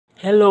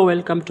Hello,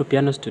 welcome to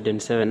Piano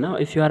Student 7. Now,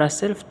 if you are a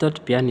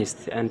self-taught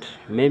pianist and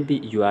maybe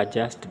you are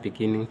just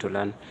beginning to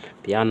learn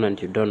piano and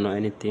you don't know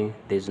anything,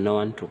 there's no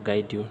one to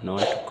guide you, no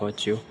one to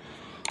coach you,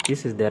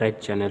 this is the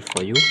right channel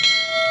for you.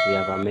 We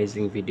have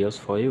amazing videos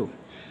for you.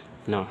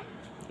 Now,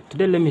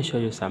 today let me show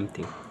you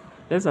something.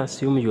 Let's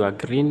assume you are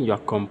green, you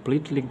are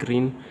completely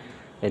green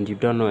and you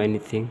don't know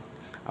anything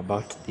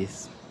about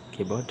this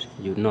keyboard.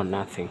 You know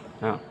nothing.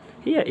 Now,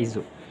 here is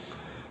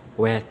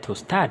where to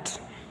start.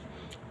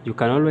 You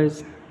can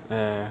always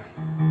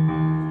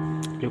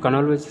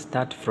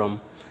start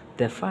from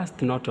the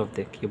first note of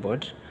the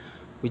keyboard,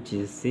 which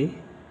is C.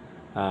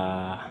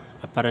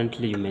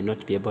 Apparently you may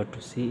not be able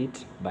to see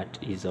it, but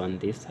is on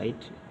this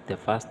side, the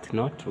first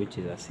note, which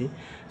is a C.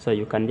 So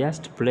you can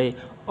just play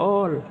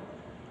all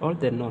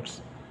the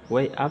notes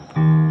way up.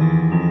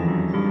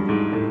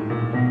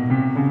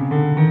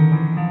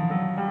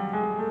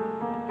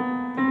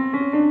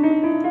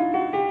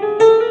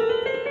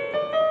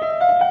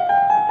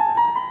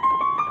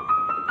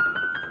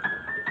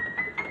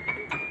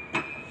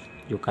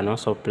 You can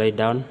also play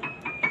down.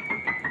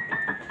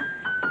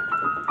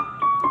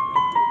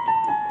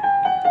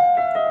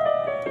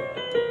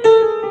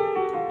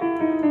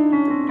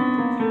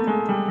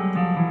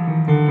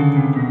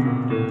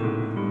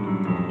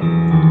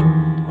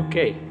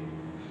 Okay,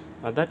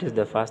 now that is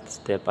the first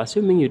step,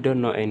 assuming you don't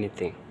know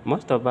anything.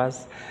 Most of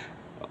us,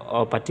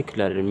 or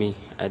particularly me,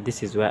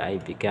 this is where I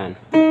began.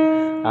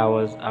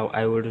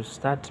 I would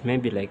start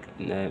maybe like,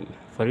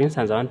 for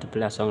instance, I want to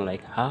play a song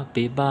like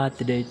Happy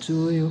Birthday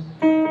to You.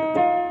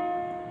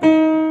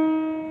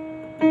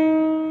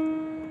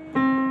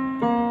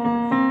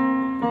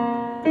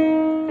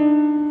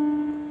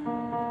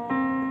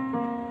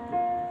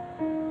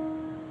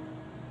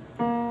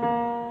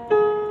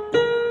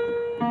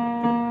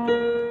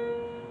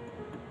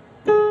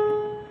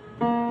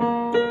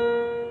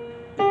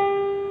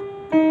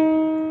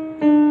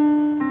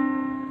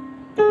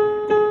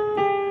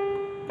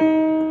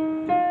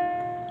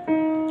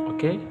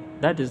 Okay,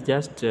 that is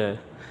just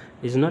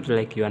it's not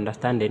like you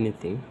understand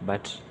anything,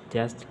 but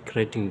just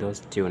creating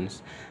those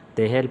tunes,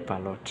 they help a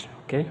lot.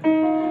 Okay,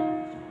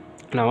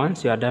 now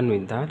once you are done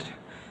with that,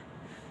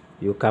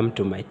 you come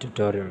to my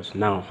tutorials.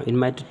 Now in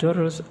my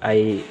tutorials,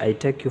 I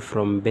take you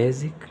from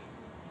basic,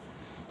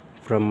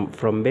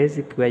 from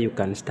basic, where you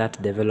can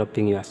start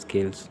developing your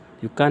skills.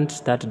 You can't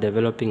start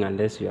developing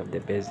unless you have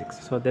the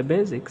basics. So the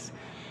basics,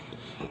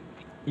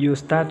 you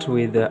start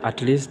with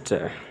at least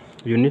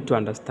you need to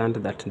understand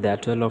that there are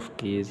 12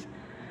 keys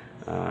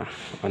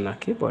on a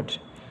keyboard,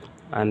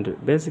 and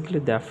basically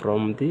they are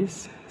from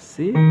this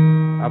C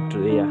up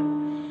to here.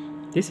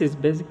 This is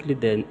basically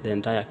the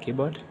entire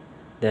keyboard.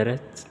 The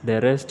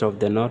rest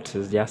of the notes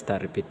is just a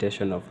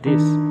repetition of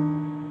this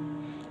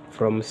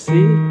from C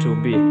to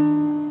B.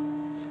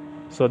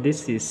 So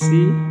this is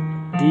C,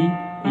 D,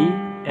 E,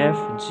 F,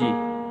 G,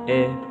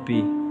 A,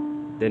 B.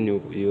 Then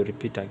you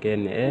repeat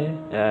again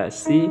A,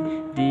 C,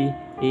 D,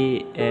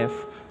 E, F,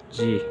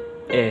 G,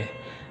 A.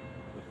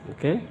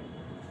 Okay,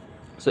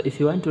 so if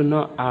you want to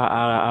know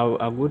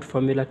a good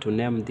formula to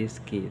name this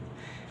key,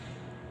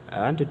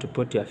 I want you to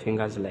put your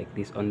fingers like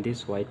this on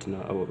this white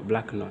note or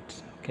black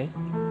notes. Okay,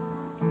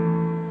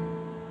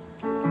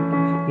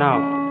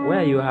 now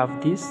where you have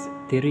this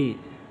three,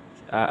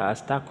 a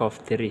stack of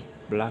 3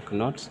 black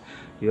notes,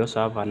 you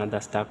also have another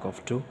stack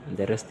of 2, and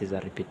the rest is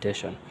a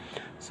repetition.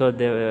 So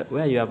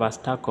where you have a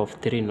stack of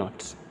 3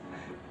 notes,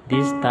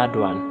 this third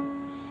one,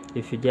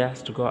 if you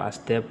just go a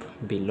step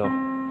below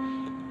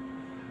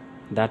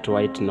that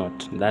white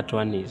note, that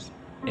one is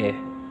A.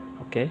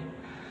 Okay,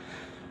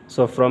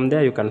 so from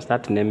there you can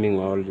start naming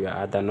all your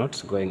other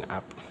notes going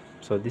up.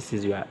 So this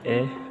is your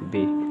A,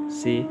 B,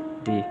 C,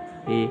 D,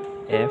 E,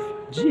 F,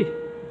 G,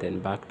 then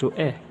back to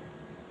A.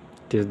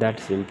 It is that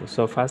simple.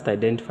 So first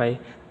identify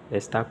a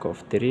stack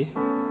of 3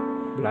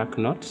 black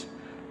notes,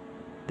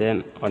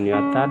 then on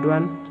your third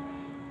one,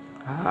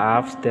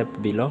 half step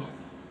below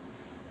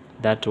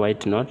that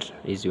white note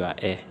is your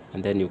A,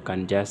 and then you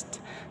can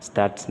just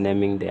start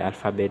naming the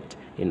alphabet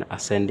in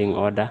ascending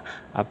order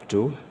up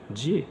to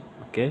G.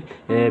 Okay,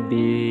 A,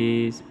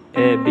 B, C, D,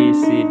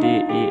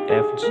 E,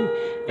 F, G,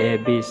 A,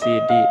 B, C,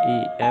 D,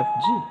 E, F,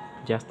 G,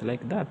 just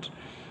like that.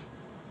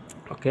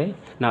 Okay,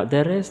 now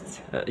the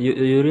rest,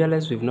 you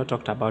realize we've not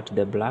talked about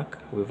the black,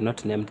 we've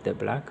not named the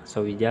black,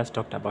 so we just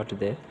talked about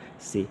the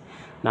C.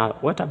 Now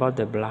what about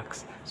the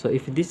blacks? So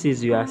if this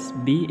is your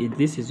B,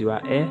 this is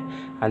your A,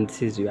 and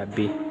this is your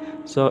B,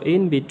 so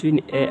in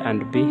between A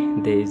and B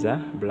there is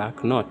a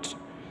black note.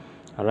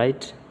 All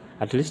right,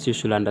 at least you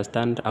should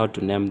understand how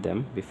to name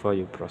them before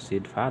you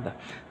proceed further.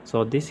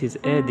 So this is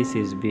A, this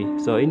is B,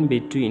 so in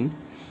between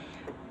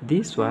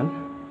this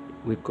one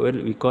we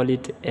call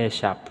it A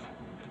sharp.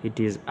 It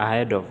is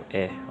ahead of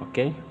A.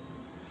 Okay,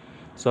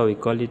 so we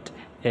call it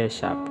A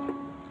sharp.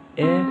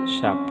 A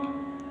sharp.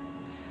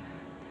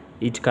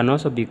 It can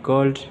also be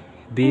called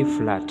B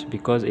flat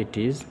because it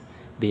is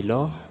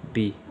below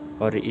B,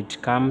 or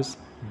it comes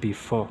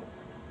before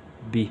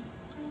B,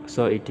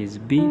 so it is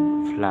B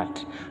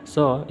flat.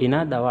 So in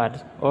other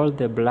words, all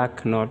the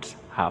black notes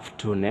have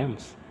 2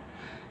 names.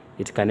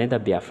 It can either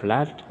be a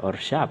flat or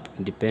sharp,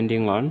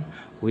 depending on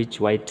which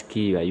white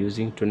key you are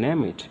using to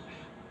name it.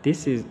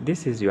 This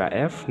is your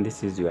F,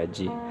 this is your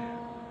G.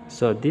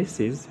 So this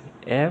is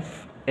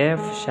F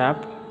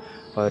sharp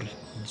or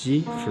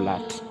G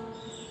flat.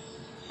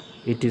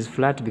 It is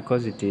flat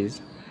because it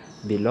is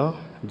below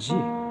G.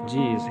 G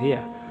is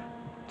here,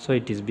 so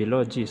it is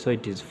below G, so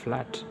it is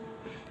flat.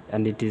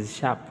 And it is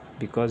sharp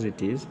because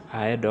it is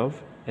ahead of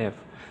F.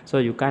 So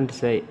you can't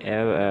say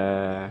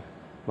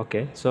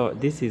okay, so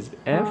this is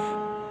F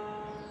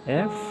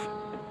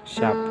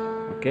sharp,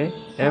 okay,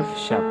 F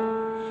sharp.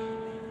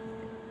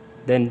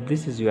 Then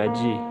this is your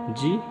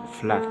G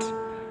flat.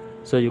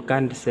 So you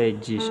can't say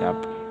G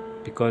sharp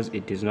because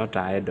it is not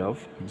ahead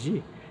of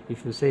G.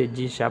 If you say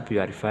G sharp, you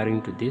are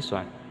referring to this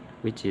one,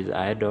 which is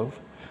ahead of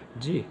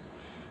G.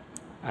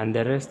 And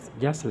the rest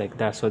just like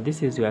that. So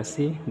this is your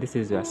C, this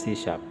is your C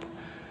sharp.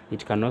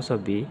 It can also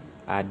be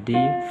a D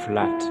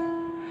flat.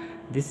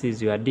 This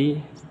is your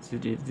D,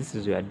 this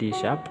is your D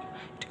sharp.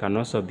 It can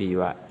also be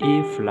your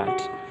E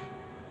flat,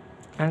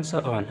 and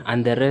so on.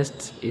 And the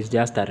rest is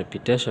just a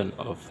repetition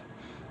of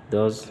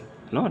those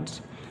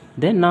notes.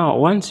 Then now,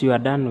 once you are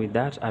done with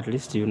that, at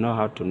least you know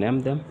how to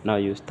name them. Now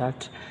you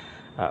start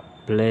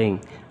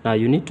playing. Now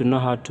you need to know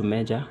how to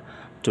measure,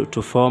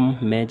 to form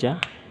major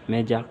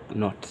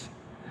notes,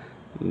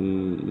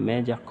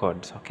 major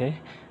chords, okay?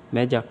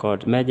 Major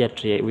chord,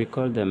 we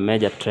call them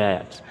major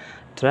triads.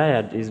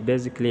 Triad is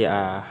basically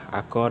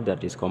a chord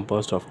that is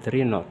composed of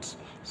 3 notes.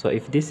 So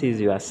if this is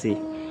your C,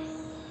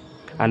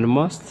 and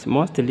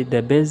mostly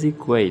the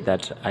basic way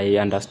that I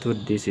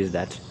understood this is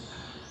that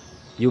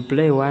you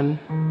play one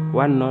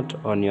note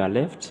on your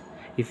left.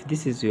 If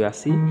this is your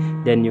C,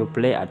 then you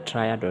play a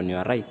triad on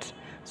your right.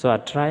 So a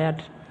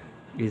triad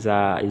is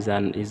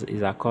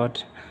a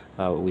chord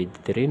with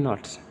 3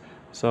 notes.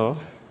 So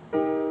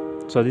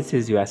this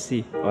is your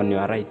C on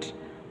your right.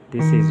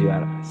 This is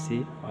your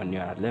C on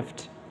your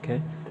left.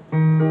 Okay.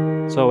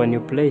 So when you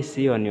play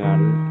C on your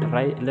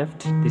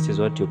left, this is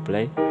what you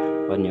play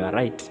on your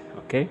right.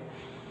 Okay.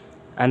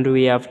 And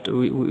we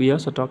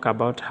also talk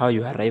about how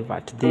you arrive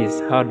at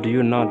this. How do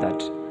you know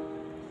that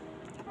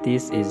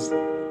this is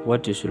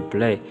what you should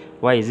play?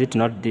 Why is it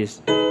not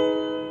this?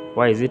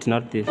 Why is it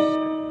not this?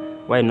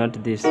 Why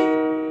not this?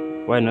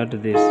 Why not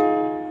this?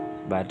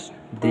 But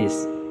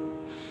this.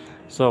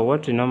 So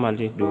what we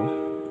normally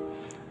do,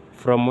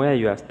 from where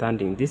you are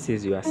standing, this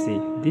is your C.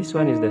 This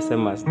one is the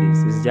same as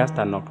this. It's just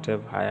an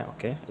octave higher,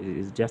 okay?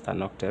 It's just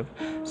an octave.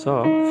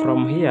 So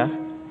from here,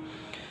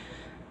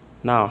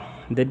 now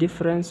the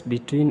difference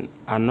between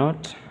a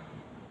note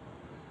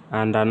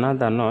and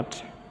another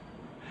note,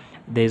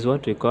 there is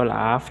what we call a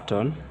half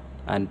tone,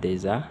 and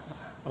there's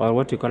or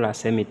what we call a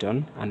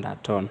semitone and a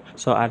tone.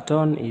 So a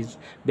tone is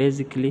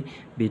basically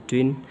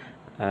between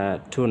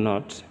 2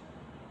 notes.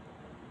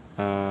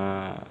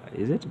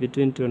 Is it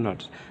between 2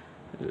 notes?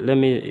 Let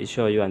me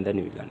show you and then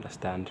you will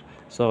understand.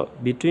 So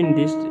between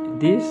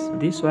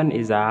this one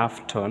is a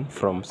half tone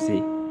from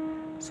C.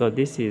 So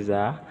this is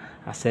a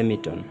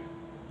semitone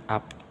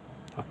up,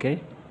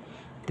 okay?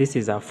 This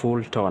is a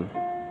full tone.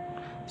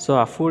 So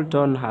a full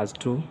tone has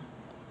two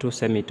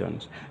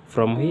semitones.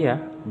 From here,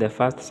 the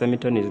first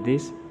semitone is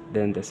this,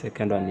 then the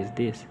second one is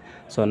this.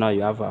 So now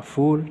you have a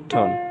full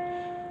tone,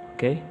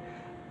 okay?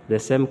 The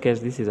same case,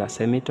 this is a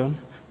semitone.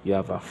 You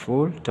have a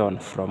full tone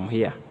from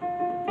here,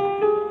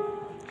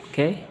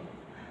 okay?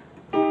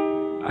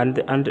 And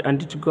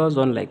it goes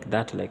on like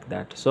that.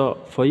 So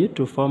for you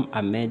to form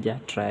a major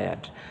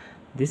triad,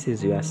 this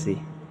is your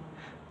C.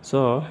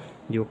 So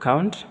you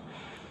count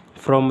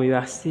from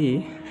your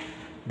C.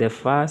 The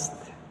first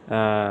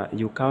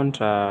you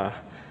count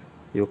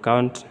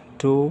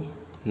 2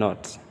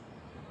 notes,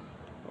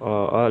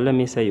 or let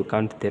me say you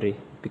count 3,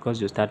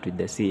 because you start with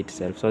the C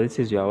itself. So this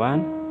is your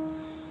 1.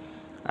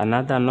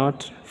 Another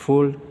note,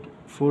 full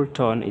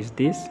tone is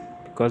this,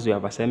 because you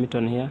have a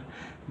semitone here.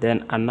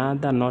 Then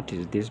another note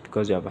is this,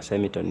 because you have a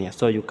semitone here.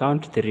 So you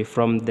count 3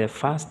 from the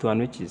first one,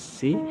 which is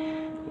C.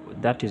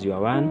 That is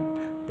your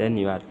 1, then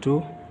you are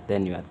 2,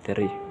 then you are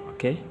 3.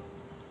 Okay.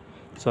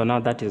 So now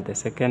that is the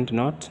second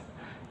note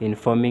in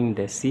forming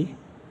the C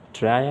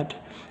triad.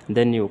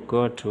 Then you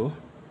go to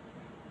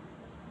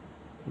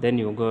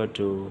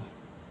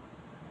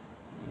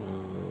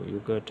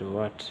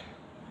what?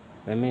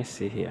 Let me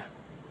see here.